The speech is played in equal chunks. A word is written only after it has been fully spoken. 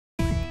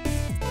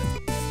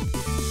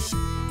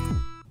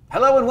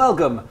Hello and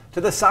welcome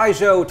to the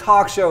SciShow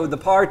talk show, the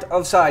part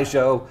of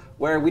SciShow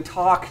where we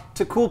talk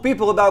to cool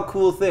people about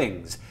cool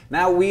things.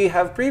 Now, we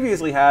have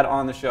previously had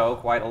on the show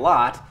quite a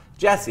lot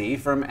Jessi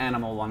from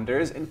Animal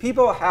Wonders, and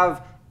people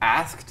have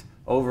asked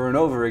over and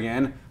over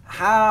again,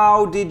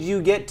 how did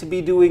you get to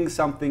be doing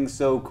something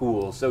so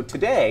cool? So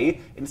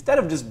today, instead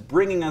of just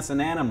bringing us an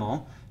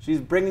animal, she's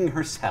bringing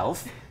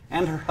herself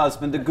and her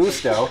husband,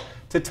 Augusto,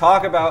 to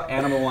talk about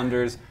Animal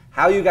Wonders,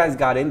 how you guys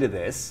got into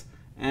this,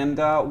 and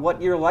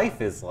what your life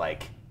is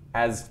like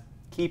as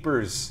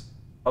keepers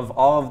of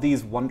all of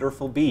these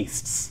wonderful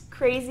beasts.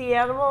 Crazy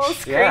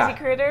animals, crazy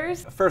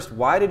critters. First,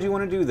 why did you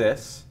want to do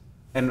this?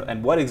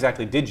 And what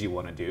exactly did you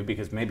want to do?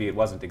 Because maybe it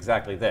wasn't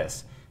exactly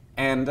this.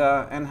 And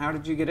how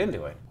did you get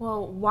into it?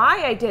 Well,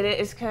 why I did it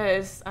is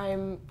because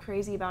I'm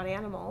crazy about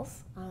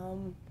animals.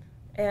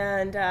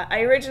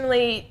 I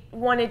originally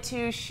wanted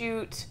to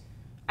shoot,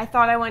 I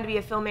thought I wanted to be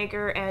a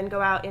filmmaker and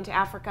go out into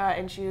Africa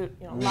and shoot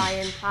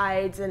lion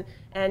prides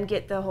and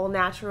get the whole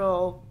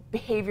natural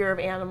behavior of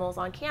animals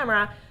on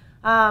camera.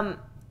 And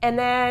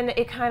then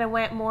it kind of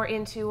went more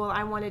into, well,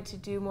 I wanted to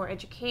do more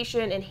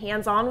education and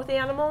hands-on with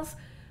animals.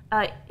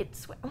 I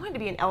wanted to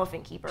be an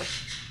elephant keeper.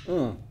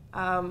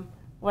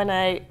 When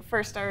I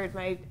first started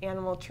my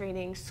animal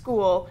training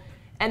school,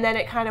 and then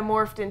it kind of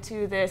morphed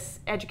into this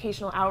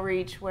educational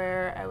outreach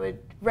where I would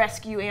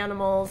rescue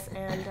animals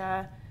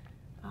and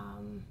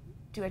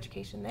do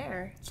education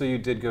there. So you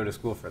did go to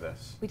school for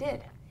this? We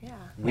did, yeah.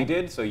 We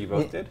did? So you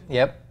both did?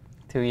 Yep,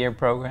 2-year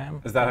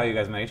program. Is that how you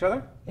guys met each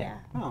other? Yeah.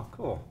 Oh,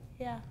 cool.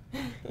 Yeah.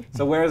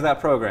 So where is that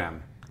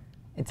program?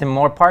 It's in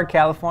Moore Park,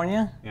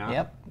 California. Yeah.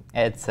 Yep.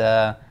 It's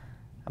about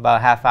a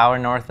half hour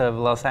north of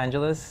Los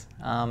Angeles.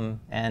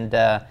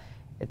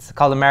 It's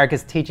called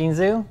America's Teaching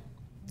Zoo,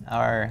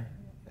 or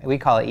we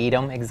call it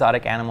EATM,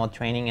 Exotic Animal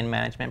Training and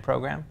Management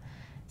Program.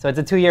 So it's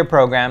a 2-year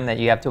program that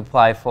you have to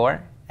apply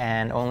for,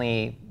 and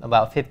only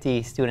about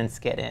 50 students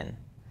get in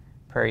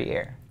per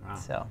year. Wow.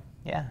 So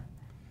yeah,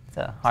 it's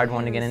a hard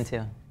one to get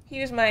into.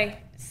 He was my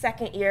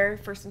second year,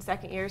 first and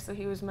second year, so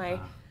he was my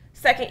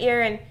second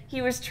year, and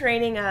he was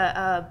training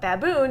a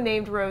baboon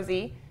named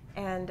Rosie,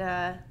 and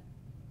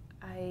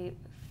I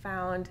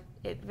found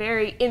it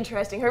very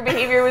interesting. Her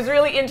behavior was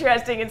really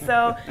interesting, and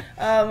so...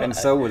 and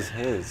so was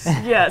his.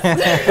 Yes.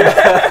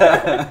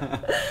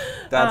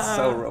 That's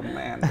so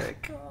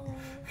romantic.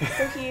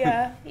 So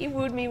he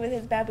wooed me with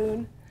his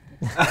baboon.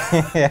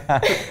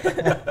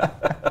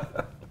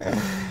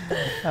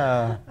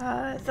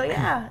 So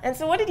yeah, and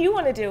so what did you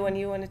want to do when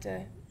you wanted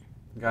to...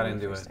 Got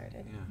into it.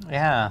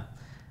 Yeah.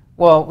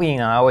 Well,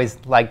 I always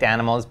liked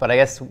animals, but I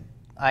guess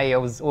I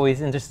was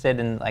always interested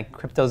in like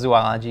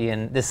cryptozoology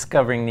and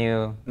discovering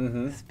new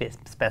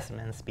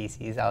specimens,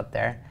 species out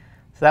there.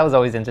 So that was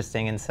always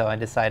interesting, and so I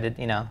decided,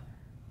 to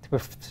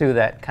pursue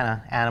that kind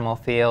of animal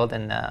field,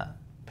 and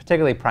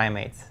particularly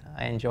primates.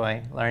 I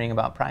enjoy learning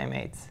about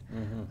primates.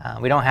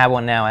 We don't have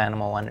one now,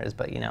 Animal Wonders,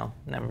 but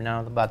never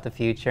know about the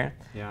future.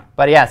 Yeah.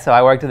 But yeah, so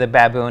I worked with a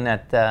baboon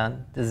at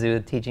the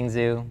zoo, teaching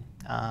zoo.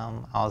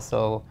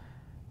 Also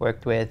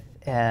worked with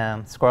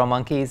squirrel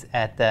monkeys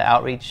at the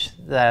outreach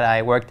that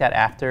I worked at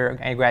after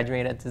I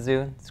graduated at the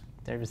zoo.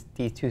 There was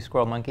these 2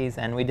 squirrel monkeys,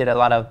 and we did a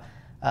lot of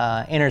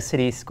inner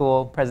city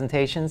school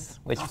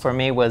presentations, which for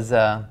me was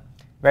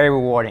very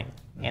rewarding.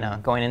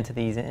 Going into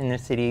these inner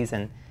cities,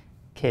 and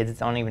kids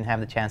don't even have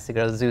the chance to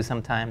go to the zoo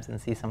sometimes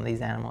and see some of these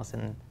animals,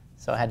 and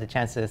so I had the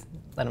chance to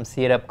let them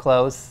see it up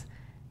close.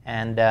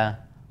 And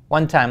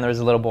one time there was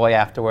a little boy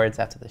afterwards,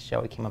 after the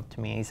show, he came up to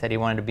me. He said he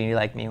wanted to be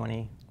like me when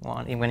he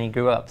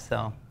grew up.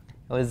 So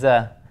it was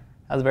that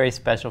was very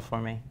special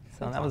for me.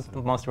 So that was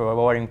the most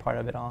rewarding part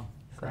of it all.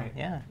 So, Great.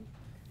 Yeah.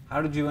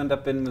 How did you end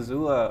up in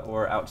Missoula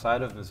or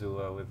outside of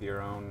Missoula with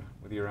your own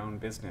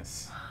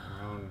business?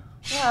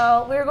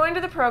 Well, we were going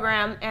to the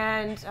program,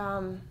 and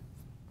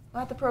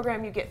at the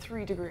program you get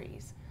 3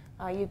 degrees.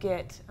 You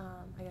get,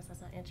 I guess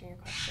that's not answering your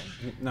question.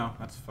 No,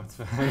 that's fine.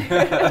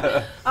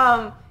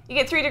 You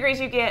get 3 degrees.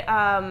 You get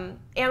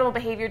animal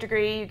behavior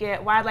degree, you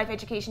get wildlife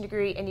education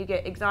degree, and you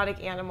get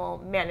exotic animal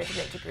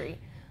management degree.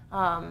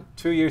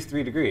 2 years,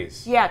 3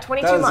 degrees. Yeah,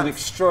 22 months. That months. was an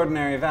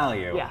extraordinary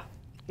value. Yeah.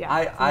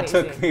 I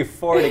took me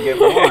 4 to get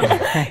 1.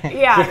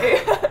 Yeah.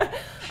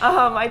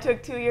 I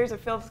took 2 years of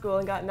film school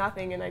and got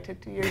nothing, and I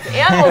took 2 years of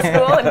animal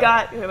school and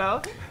got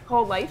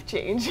whole life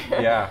change.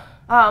 Yeah.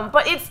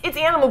 But it's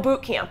animal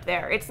boot camp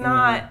there. It's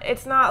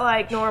not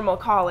like normal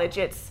college.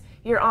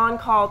 You're on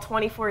call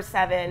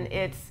 24/7.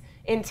 It's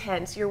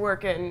intense. You're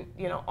working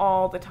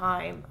all the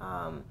time,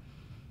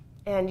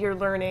 and you're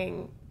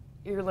learning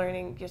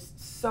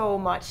just so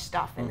much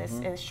stuff in this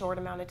in a short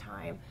amount of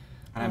time.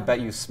 And I bet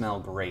you smell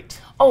great.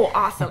 Oh,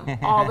 awesome.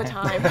 All the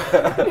time.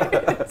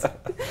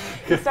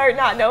 You start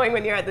not knowing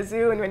when you're at the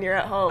zoo and when you're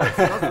at home. It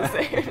smells the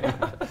same.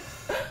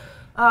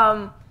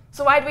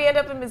 So why did we end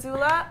up in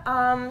Missoula?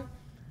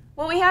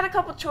 Well, we had a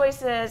couple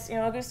choices.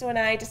 Augusto and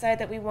I decided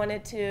that we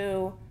wanted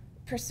to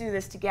pursue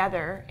this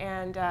together,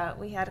 and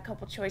we had a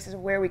couple choices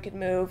of where we could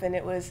move, and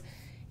it was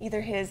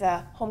either his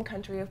home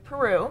country of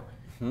Peru,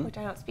 which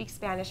I don't speak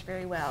Spanish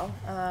very well.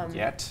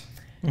 Yet.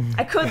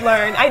 I could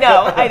learn. I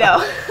know.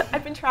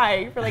 I've been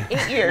trying for like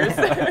 8 years.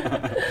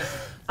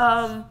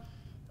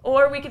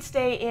 Or we could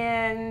stay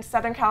in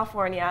Southern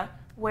California,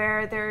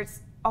 where there's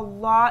a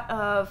lot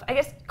of, I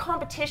guess,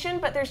 competition,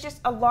 but there's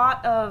just a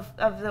lot of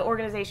the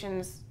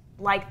organizations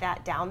like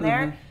that down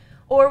there.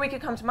 Or we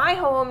could come to my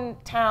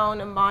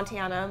hometown of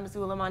Montana,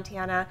 Missoula,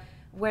 Montana,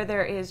 where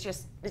there is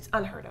just, it's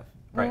unheard of.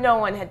 Right. No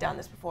one had done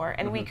this before,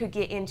 and we could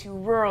get into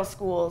rural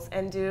schools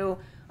and do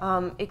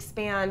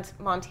expand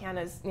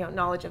Montana's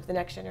knowledge of the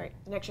next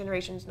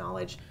generation's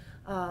knowledge.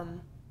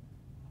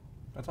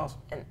 That's awesome.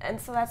 And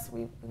so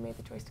we made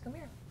the choice to come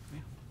here.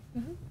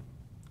 Yeah.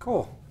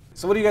 Cool.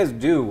 So what do you guys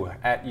do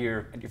at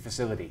your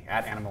facility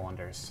at Animal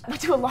Wonders? We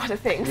do a lot of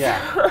things.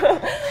 Yeah.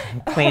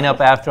 Clean up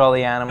after all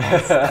the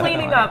animals.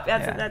 Cleaning up.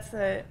 That's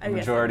the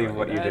majority of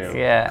what you do.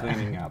 Yeah.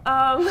 Cleaning up.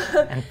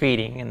 And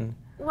feeding and.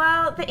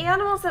 Well, the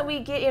animals that we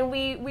get in,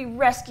 we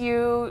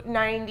rescue over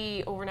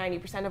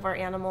 90% of our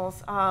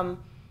animals.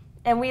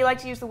 And we like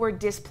to use the word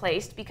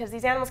displaced because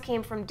these animals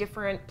came from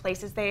different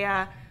places. They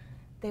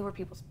were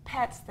people's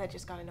pets that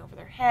just got in over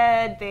their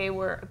head. They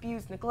were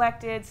abused,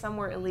 neglected. Some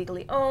were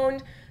illegally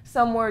owned.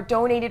 Some were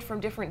donated from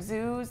different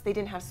zoos. They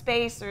didn't have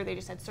space, or they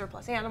just had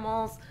surplus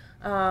animals.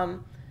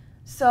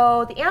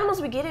 So the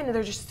animals we get in,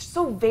 they're just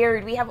so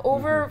varied. We have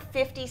over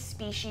 50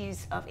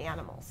 species of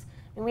animals.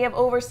 And we have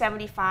over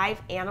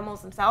 75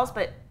 animals themselves,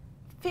 but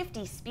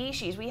 50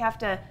 species. We have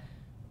to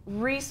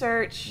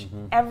research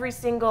every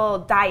single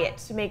diet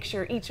to make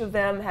sure each of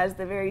them has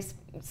the very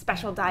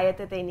special diet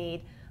that they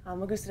need.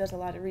 Augusto does a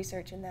lot of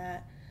research in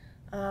that.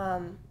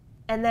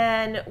 And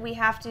then we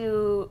have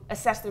to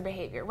assess their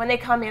behavior. When they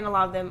come in, a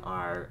lot of them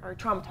are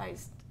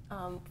traumatized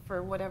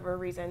for whatever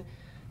reason.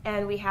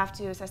 And we have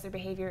to assess their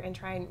behavior and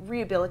try and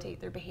rehabilitate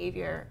their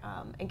behavior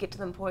and get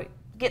them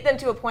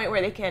to a point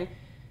where they can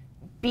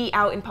be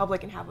out in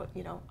public and have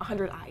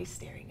 100 eyes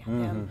staring at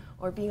them,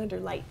 or be under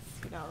lights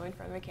in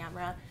front of a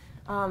camera.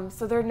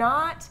 So they're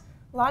not.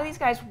 A lot of these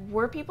guys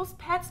were people's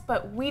pets,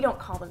 but we don't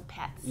call them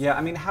pets. Yeah,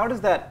 I mean, how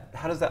does that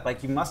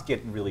like, you must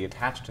get really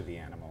attached to the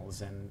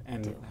animals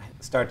and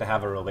start to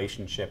have a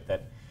relationship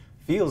that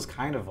feels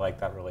kind of like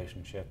that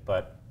relationship,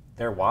 but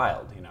they're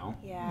wild,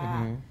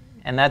 Yeah.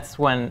 And that's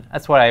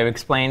what I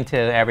explain to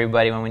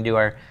everybody when we do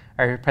our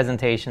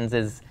presentations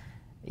is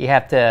you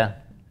have to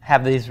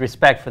have this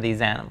respect for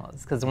these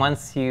animals, because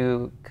once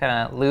you kind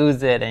of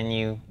lose it and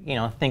you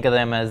think of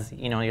them as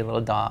your little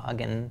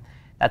dog, and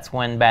that's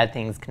when bad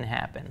things can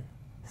happen.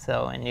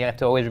 So, and you have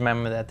to always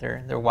remember that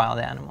they're wild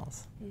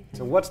animals.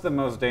 So what's the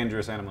most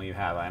dangerous animal you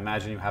have? I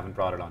imagine you haven't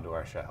brought it onto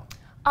our show.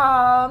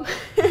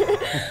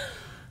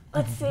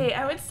 Let's see.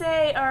 I would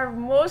say our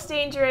most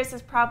dangerous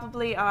is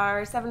probably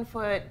our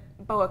 7-foot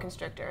boa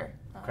constrictor,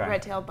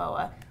 red-tailed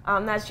boa.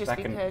 That's just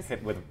because that can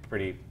hit with a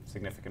pretty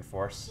significant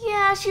force.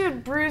 Yeah, she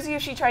would bruise you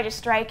if she tried to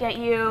strike at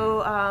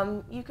you.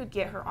 You could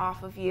get her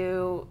off of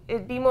you.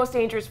 It'd be most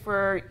dangerous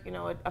for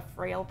a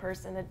frail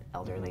person, an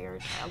elderly or a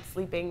child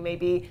sleeping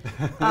maybe.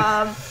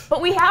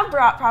 But we have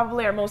brought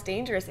probably our most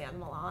dangerous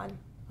animal on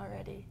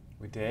already.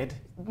 We did?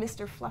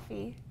 Mr.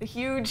 Fluffy, the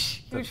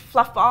huge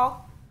fluff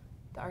ball,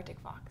 the Arctic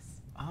fox.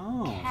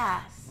 Oh.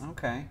 Cass.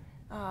 Okay.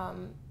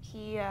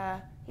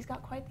 He's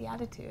got quite the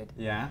attitude.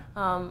 Yeah.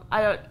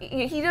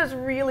 He does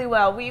really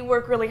well. We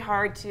work really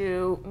hard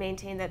to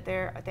maintain that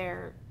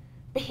their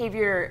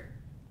behavior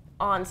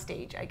on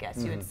stage, I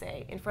guess you would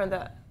say, in front of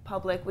the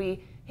public.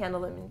 We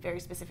handle them in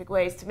very specific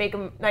ways to make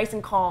them nice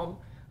and calm.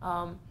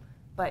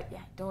 But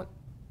yeah,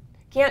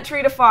 can't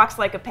treat a fox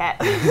like a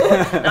pet.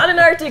 Not an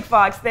Arctic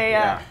fox. They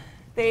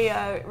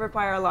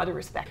require a lot of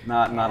respect.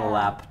 Not a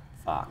lap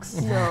fox.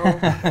 No,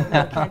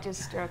 can't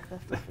just stroke the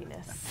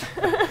fluffiness.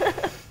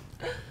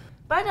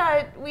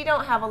 But we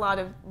don't have a lot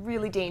of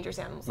really dangerous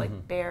animals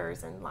like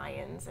bears and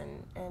lions,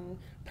 and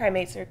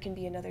primates can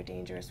be another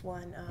dangerous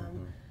one.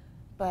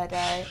 But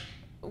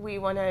we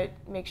want to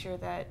make sure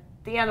that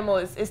the animal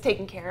is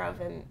taken care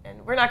of, and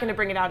we're not going to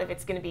bring it out if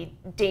it's going to be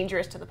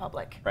dangerous to the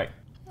public. Right.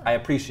 I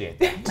appreciate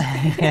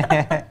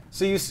that.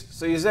 So you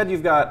said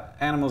you've got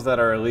animals that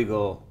are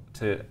illegal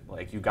to,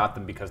 like, you got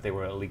them because they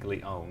were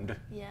illegally owned.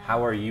 Yeah.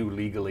 How are you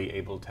legally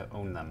able to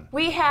own them?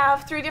 We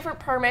have 3 different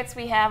permits.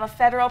 We have a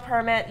federal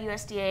permit,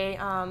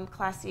 USDA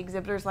Class C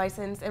exhibitor's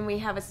license, and we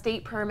have a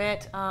state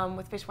permit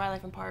with Fish,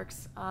 Wildlife, and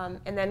Parks.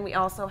 And then we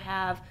also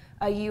have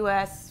a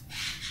U.S.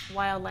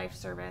 Wildlife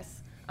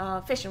Service,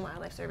 Fish and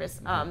Wildlife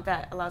Service,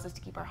 that allows us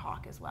to keep our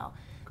hawk as well.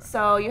 Okay.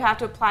 So you have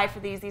to apply for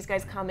these. These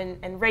guys come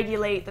and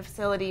regulate the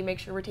facility, make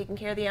sure we're taking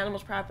care of the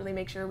animals properly,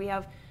 make sure we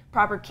have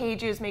proper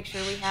cages, make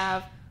sure we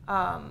have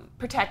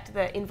protect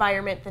the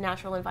environment, the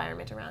natural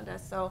environment around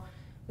us. So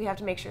we have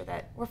to make sure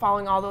that we're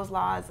following all those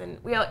laws, and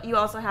you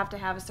also have to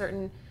have a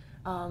certain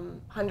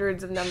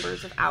hundreds of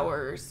numbers of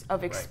hours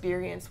of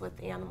experience with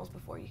the animals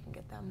before you can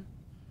get them.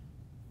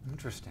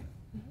 Interesting.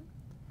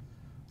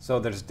 So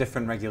there's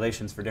different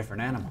regulations for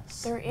different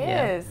animals. There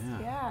is,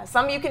 yeah.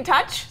 Some you can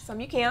touch, some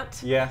you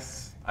can't.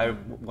 Yes, I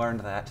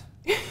learned that.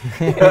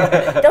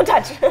 Don't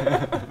touch.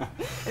 I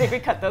think we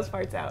cut those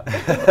parts out.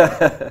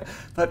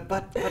 But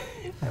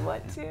I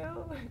want to.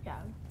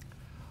 Yeah.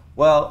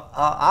 Well,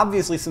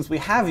 obviously, since we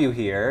have you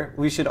here,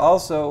 we should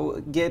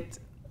also get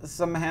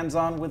some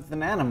hands-on with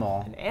an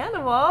animal. An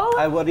animal?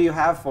 What do you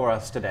have for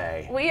us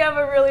today? We have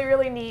a really,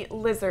 really neat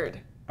lizard.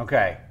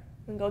 Okay.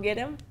 Can we go get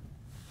him?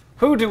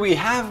 Who do we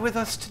have with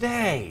us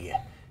today?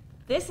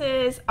 This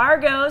is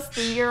Argos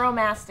the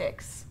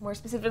Uromastyx, more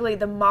specifically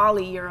the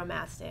Molly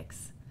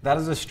Uromastyx. That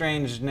is a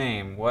strange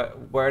name.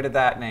 Where did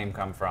that name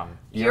come from?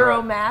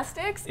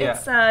 Uromastyx? Yeah.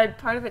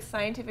 It's part of its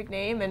scientific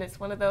name, and it's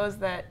one of those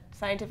that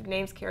scientific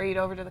names carry it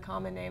over to the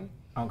common name.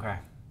 Okay.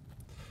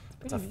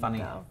 It's a funny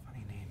name.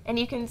 And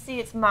you can see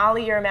it's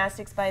Molly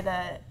Uromastyx by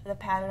the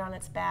pattern on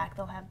its back.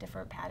 They'll have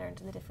different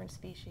patterns in the different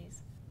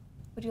species.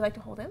 Would you like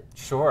to hold him?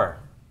 Sure.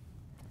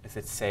 Is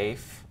it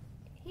safe?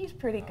 He's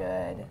pretty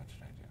good. What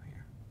should I do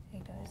here?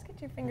 There you go. Just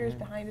get your fingers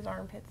behind his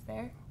armpits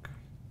there.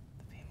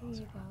 Okay. The There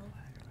you go.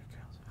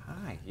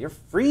 Hi, you're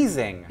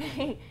freezing.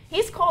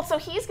 He's cold, so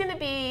he's going to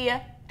be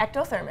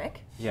ectothermic.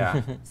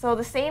 Yeah. So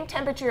the same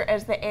temperature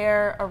as the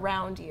air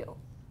around you.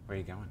 Where are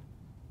you going?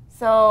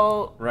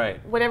 So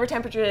Right. whatever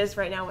temperature it is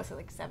right now, what's it,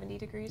 like 70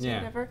 degrees or Yeah.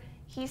 whatever?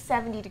 He's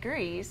 70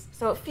 degrees,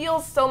 so it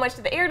feels so much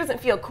that the air doesn't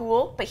feel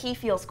cool, but he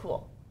feels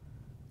cool.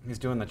 He's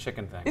doing the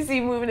chicken thing. Is he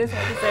moving his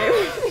head to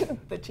say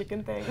the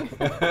chicken thing?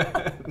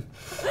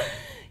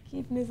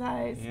 Keeping his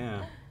eyes.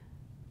 Yeah.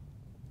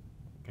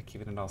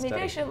 Keeping it all Maybe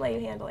steady. I shouldn't let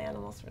you handle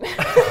animals for now.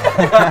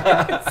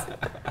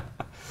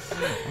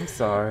 I'm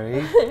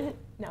sorry.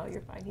 No,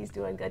 you're fine. He's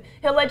doing good.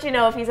 He'll let you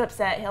know if he's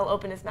upset. He'll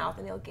open his mouth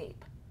and he'll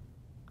gape.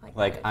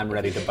 Like, I'm if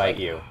ready he's to just bite like,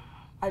 you.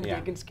 I'm Yeah.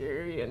 big and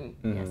scary, and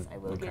Mhm. yes, I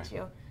will get Okay.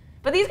 you.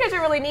 But these guys are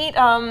really neat.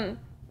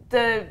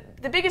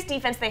 The biggest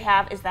defense they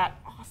have is that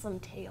awesome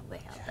tail they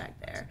have back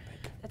there.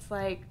 It's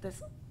like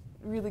this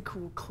really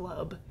cool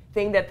club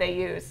thing that they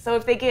use. So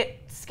if they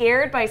get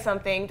scared by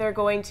something, they're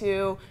going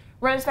to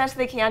run as fast as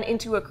they can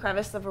into a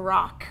crevice of a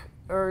rock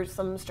or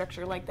some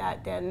structure like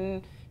that,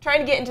 then trying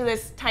to get into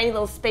this tiny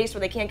little space where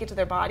they can't get to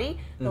their body,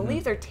 they'll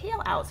leave their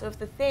tail out. So if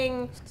the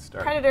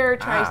predator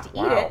tries to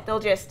eat it,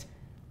 they'll just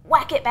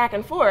whack it back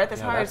and forth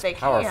as hard as they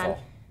can.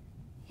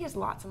 He has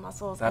lots of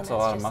muscles. That's a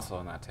lot of muscle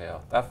in that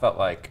tail. That felt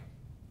like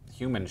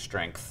human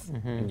strength,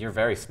 and you're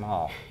very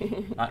small.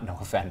 No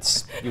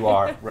offense, you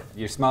are.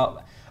 You're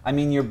small. I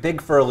mean, you're big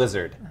for a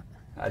lizard.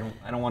 I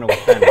don't want to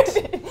offend.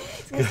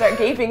 He's gonna start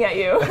gaping at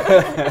you.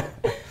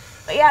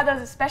 But yeah,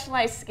 those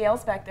specialized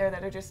scales back there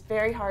that are just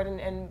very hard and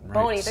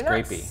bony. Right, They're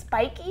scrapey. not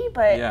spiky,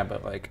 but Yeah,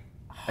 but like,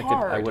 I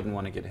hard. wouldn't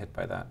want to get hit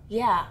by that.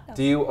 Yeah.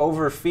 Do you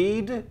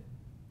overfeed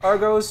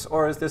Argos,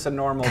 or is this a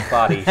normal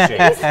body shape?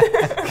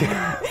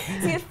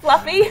 He's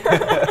fluffy.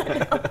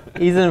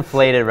 He's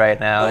inflated right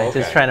now. Oh, He's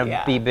just okay. trying to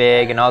Yeah. be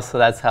big, and also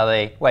that's how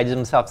they wedge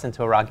themselves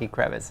into a rocky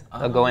crevice.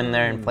 They'll go in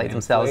there and inflate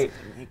themselves.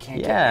 They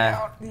can't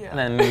Yeah. And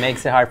then it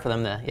makes it hard for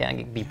them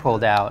to be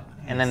pulled out.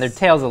 And then their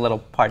tail's a little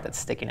part that's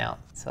sticking out,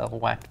 so a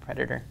whacked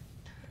predator.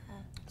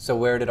 So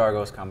where did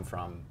Argos come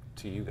from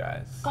to you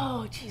guys?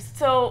 Oh, jeez.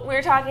 So we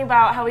were talking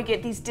about how we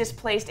get these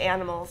displaced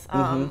animals.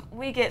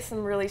 We get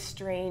some really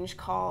strange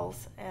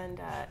calls and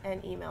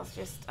emails.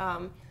 Just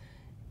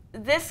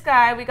this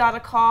guy, we got a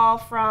call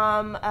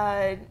from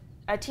a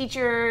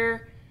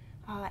teacher,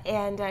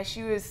 and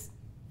she was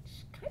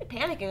kind of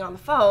panicking on the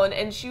phone,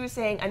 and she was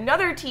saying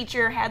another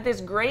teacher had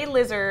this gray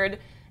lizard,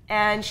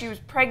 and she was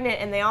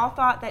pregnant, and they all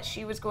thought that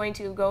she was going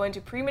to go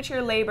into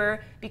premature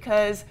labor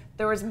because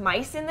there was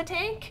mice in the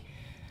tank.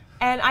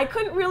 And I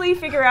couldn't really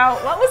figure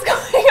out what was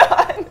going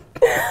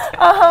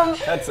on.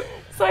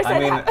 So I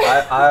said,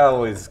 I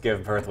always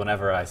give birth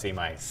whenever I see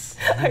mice.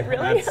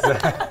 Really?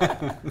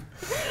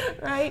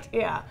 Right?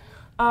 Yeah.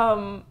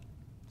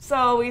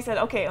 So we said,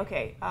 okay.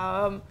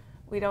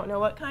 We don't know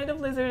what kind of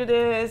lizard it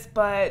is,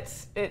 but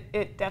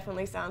it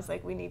definitely sounds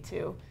like we need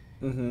to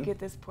get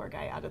this poor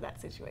guy out of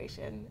that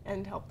situation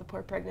and help the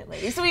poor pregnant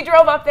lady. So we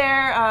drove up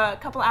there a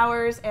couple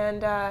hours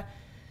and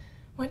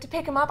went to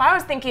pick him up. I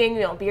was thinking,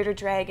 bearded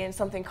dragon,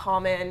 something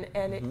common,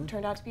 and it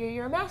turned out to be a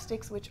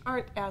Uromastyx, which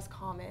aren't as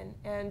common.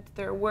 And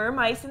there were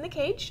mice in the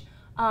cage.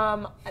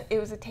 It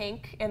was a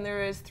tank, and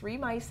there was 3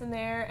 mice in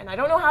there, and I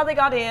don't know how they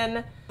got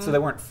in. So they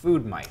weren't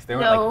food mice. They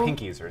weren't like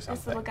pinkies or something.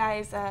 This little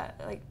guy's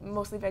like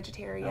mostly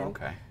vegetarian. Oh,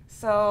 okay.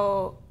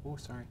 So Oh,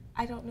 sorry.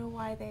 I don't know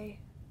why they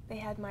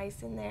had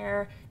mice in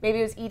there. Maybe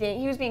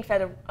he was being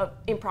fed a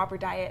improper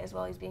diet as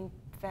well. He's being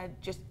fed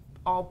just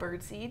all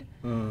bird seed.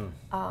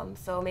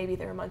 So maybe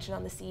they were munching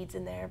on the seeds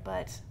in there,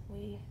 but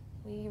we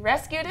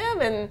rescued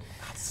him and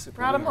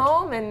brought him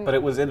home. And But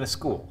it was in a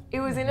school. it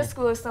was in a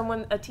school as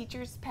a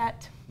teacher's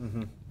pet.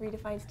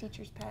 Redefines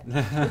teacher's pet.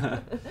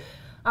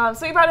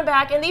 So we brought him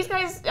back, and these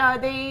guys,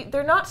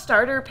 they're not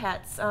starter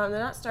pets. They're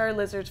not starter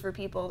lizards for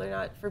people. They're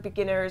not for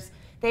beginners.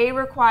 They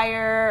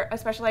require a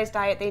specialized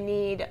diet. They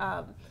need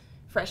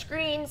fresh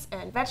greens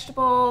and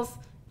vegetables,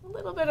 a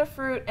little bit of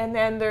fruit, and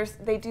then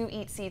they do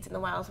eat seeds in the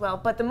wild as well.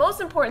 But the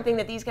most important thing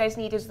that these guys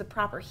need is the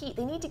proper heat.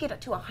 They need to get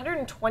up to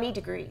 120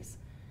 degrees,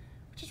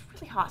 which is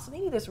really hot. So they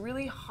need this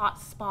really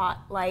hot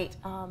spot light.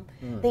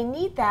 They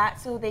need that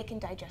so they can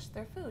digest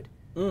their food.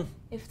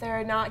 If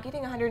they're not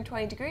getting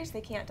 120 degrees,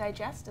 they can't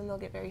digest and they'll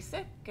get very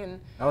sick.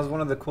 And That was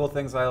one of the cool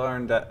things I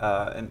learned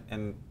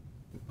in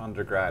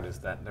undergrad, is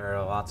that there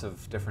are lots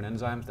of different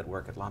enzymes that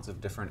work at lots of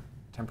different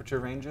temperature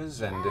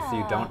ranges, and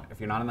if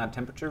you're not in that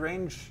temperature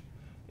range,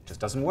 it just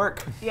doesn't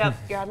work. Yep,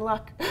 you're out of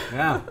luck.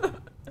 Yeah.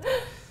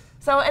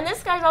 So, and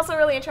this guy's also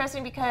really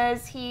interesting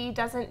because he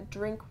doesn't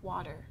drink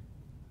water.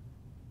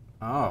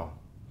 Oh.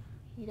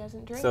 He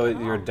doesn't drink So at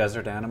all. you're a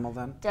desert animal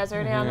then?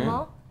 Desert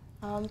animal.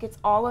 Gets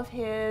all of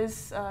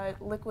his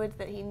liquids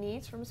that he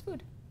needs from his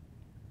food.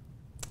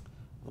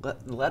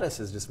 Lettuce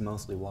is just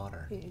mostly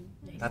water.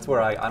 That's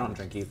where I don't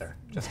drink either.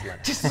 Just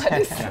lettuce. Just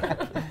lettuce.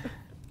 Yeah.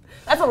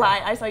 That's a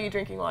lie. I saw you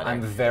drinking water.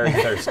 I'm very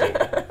thirsty.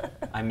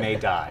 I may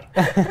die.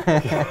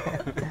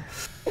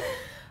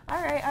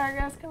 All right,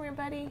 Argos, come here,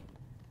 buddy.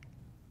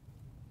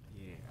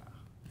 Yeah.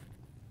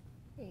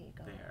 There you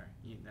go. There.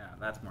 Yeah,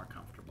 that's more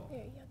comfortable.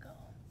 There you go.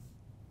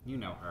 You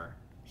know her.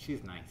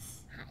 She's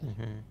nice. That's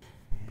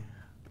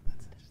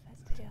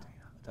the deal.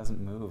 It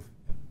doesn't move.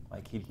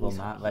 Like, he will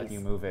not let you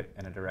move it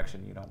in a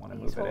direction you don't want to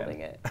move He's it holding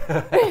in.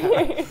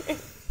 it.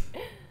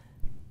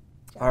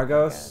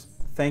 Argos,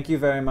 thank you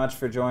very much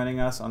for joining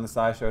us on the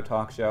SciShow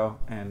Talk Show,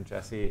 and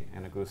Jessi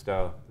and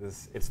Augusto.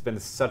 It's been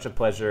such a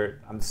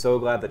pleasure. I'm so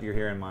glad that you're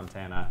here in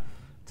Montana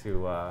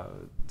to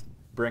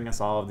bring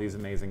us all of these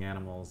amazing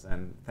animals,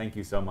 and thank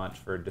you so much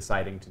for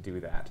deciding to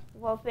do that.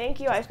 Well, thank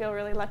you. I feel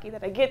really lucky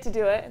that I get to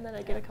do it, and then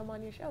I get to come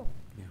on your show.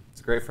 Yeah.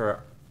 It's great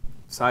for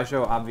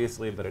SciShow,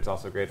 obviously, but it's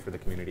also great for the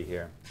community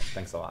here.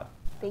 Thanks a lot.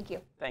 Thank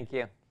you. Thank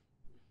you.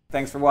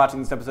 Thanks for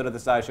watching this episode of the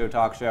SciShow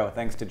Talk Show.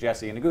 Thanks to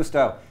Jessi and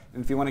Augusto.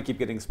 And if you want to keep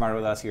getting smarter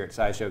with us here at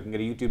SciShow, you can go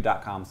to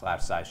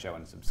youtube.com/SciShow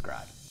and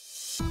subscribe.